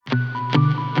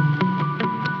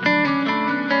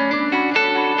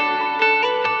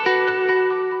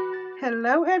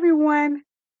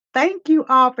Thank you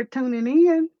all for tuning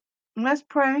in. Let's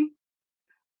pray.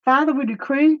 Father, we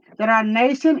decree that our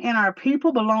nation and our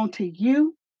people belong to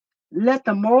you. Let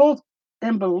the morals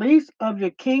and beliefs of your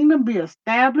kingdom be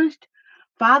established.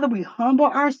 Father, we humble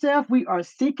ourselves. We are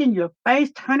seeking your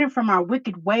face, turning from our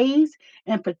wicked ways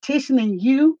and petitioning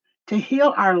you to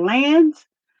heal our lands.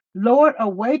 Lord,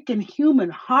 awaken human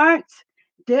hearts,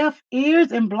 deaf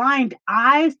ears, and blind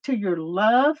eyes to your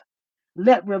love.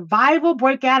 Let revival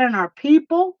break out in our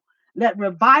people. Let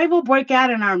revival break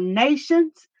out in our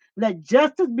nations. Let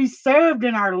justice be served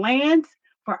in our lands.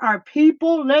 For our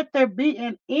people, let there be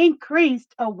an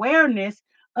increased awareness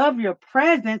of your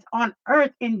presence on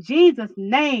earth. In Jesus'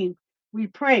 name, we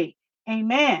pray.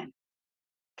 Amen.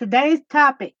 Today's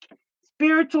topic,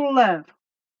 spiritual love.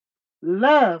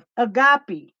 Love,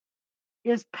 agape,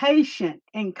 is patient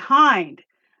and kind.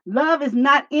 Love is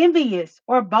not envious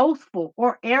or boastful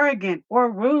or arrogant or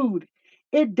rude.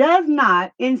 It does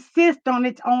not insist on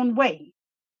its own way.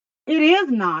 It is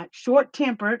not short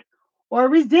tempered or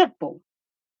resentful.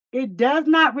 It does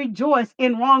not rejoice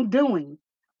in wrongdoing,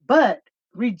 but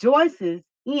rejoices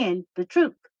in the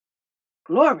truth.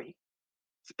 Glory.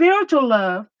 Spiritual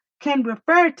love can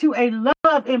refer to a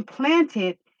love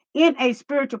implanted in a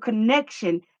spiritual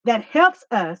connection that helps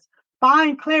us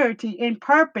find clarity and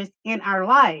purpose in our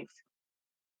lives.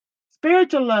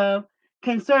 Spiritual love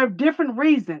can serve different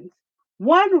reasons.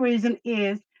 One reason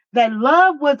is that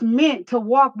love was meant to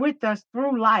walk with us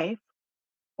through life,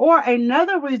 or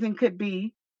another reason could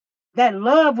be that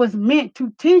love was meant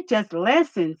to teach us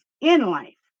lessons in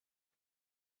life.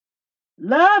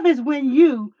 Love is when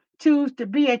you choose to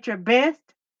be at your best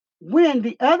when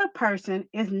the other person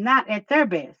is not at their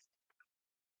best.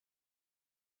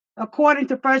 According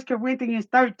to 1 Corinthians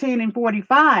 13 and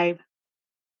 45,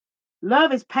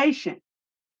 love is patient,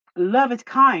 love is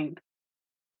kind.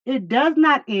 It does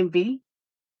not envy,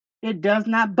 it does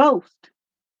not boast,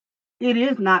 it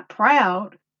is not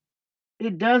proud,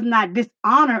 it does not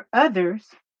dishonor others,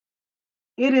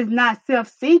 it is not self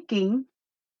seeking,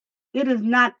 it is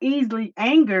not easily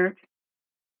angered,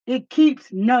 it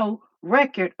keeps no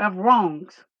record of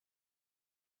wrongs.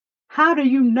 How do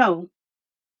you know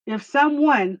if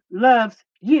someone loves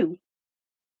you?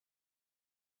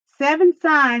 7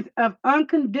 signs of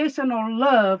unconditional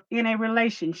love in a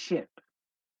relationship.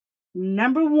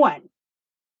 Number one,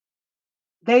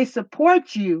 they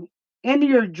support you in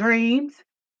your dreams,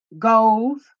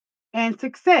 goals, and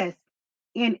success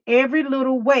in every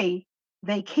little way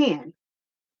they can.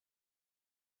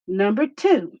 Number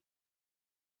two,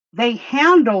 they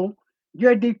handle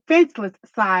your defenseless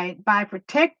side by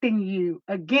protecting you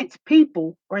against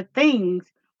people or things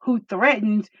who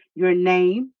threatens your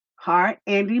name, heart,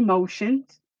 and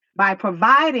emotions by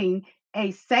providing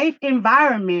a safe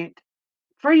environment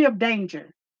free of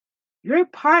danger. Your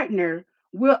partner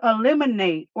will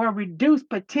eliminate or reduce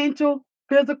potential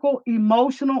physical,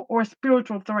 emotional, or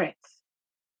spiritual threats.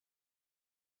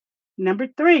 Number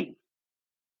three,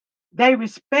 they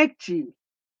respect you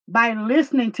by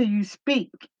listening to you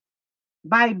speak,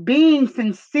 by being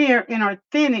sincere and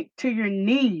authentic to your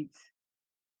needs,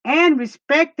 and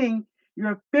respecting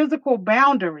your physical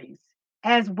boundaries,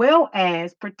 as well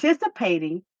as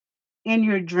participating in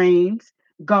your dreams,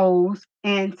 goals,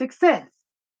 and success.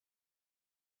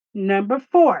 Number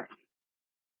four,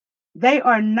 they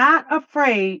are not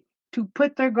afraid to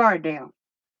put their guard down.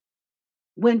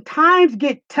 When times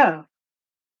get tough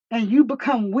and you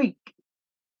become weak,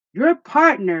 your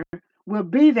partner will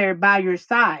be there by your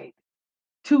side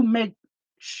to make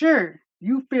sure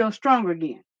you feel strong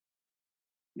again.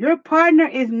 Your partner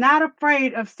is not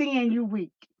afraid of seeing you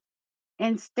weak.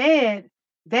 Instead,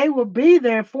 they will be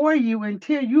there for you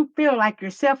until you feel like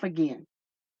yourself again.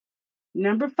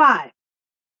 Number five,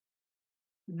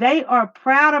 they are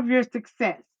proud of your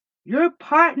success. Your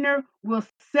partner will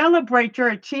celebrate your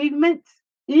achievements,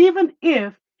 even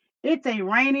if it's a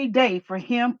rainy day for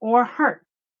him or her.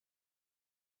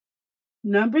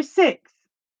 Number six,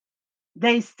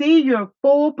 they see your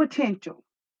full potential.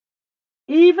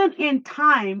 Even in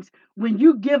times when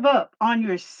you give up on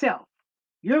yourself,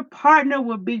 your partner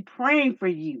will be praying for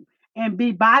you and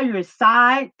be by your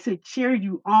side to cheer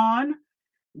you on.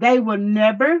 They will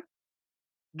never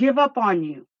give up on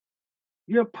you.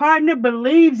 Your partner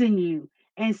believes in you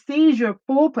and sees your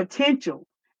full potential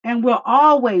and will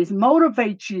always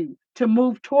motivate you to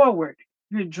move toward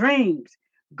your dreams,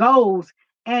 goals,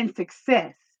 and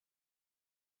success.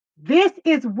 This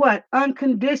is what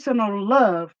unconditional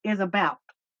love is about.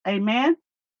 Amen.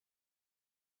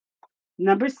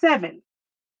 Number seven,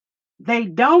 they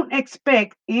don't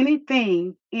expect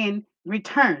anything in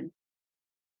return.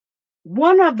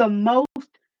 One of the most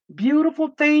Beautiful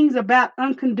things about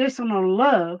unconditional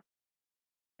love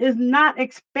is not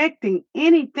expecting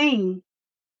anything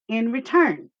in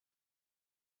return.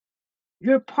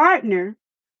 Your partner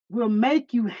will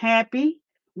make you happy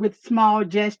with small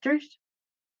gestures,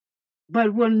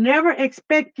 but will never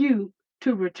expect you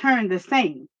to return the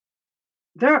same.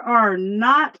 There are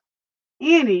not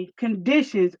any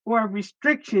conditions or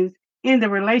restrictions in the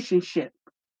relationship.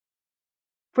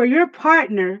 For your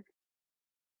partner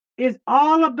is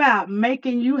all about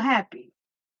making you happy.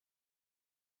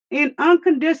 In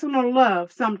unconditional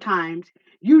love, sometimes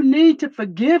you need to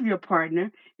forgive your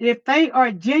partner if they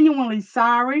are genuinely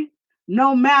sorry,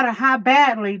 no matter how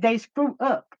badly they screw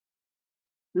up.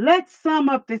 Let's sum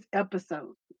up this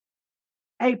episode.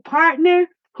 A partner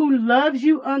who loves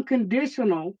you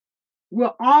unconditional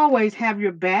will always have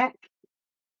your back.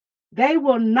 They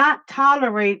will not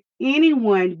tolerate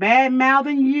anyone bad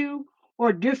mouthing you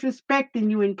or disrespecting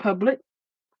you in public.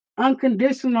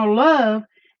 Unconditional love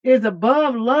is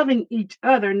above loving each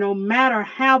other no matter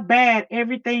how bad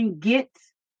everything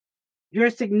gets. Your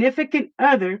significant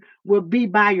other will be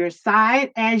by your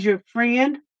side as your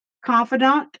friend,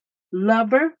 confidant,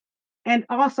 lover, and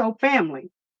also family.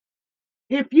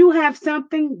 If you have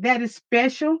something that is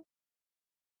special,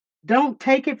 don't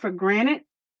take it for granted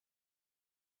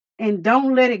and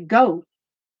don't let it go.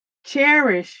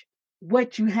 Cherish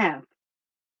what you have.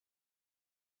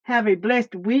 Have a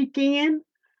blessed weekend.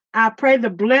 I pray the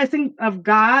blessing of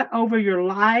God over your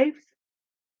lives.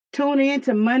 Tune in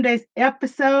to Monday's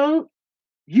episode.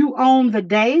 You own the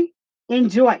day.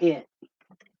 Enjoy it.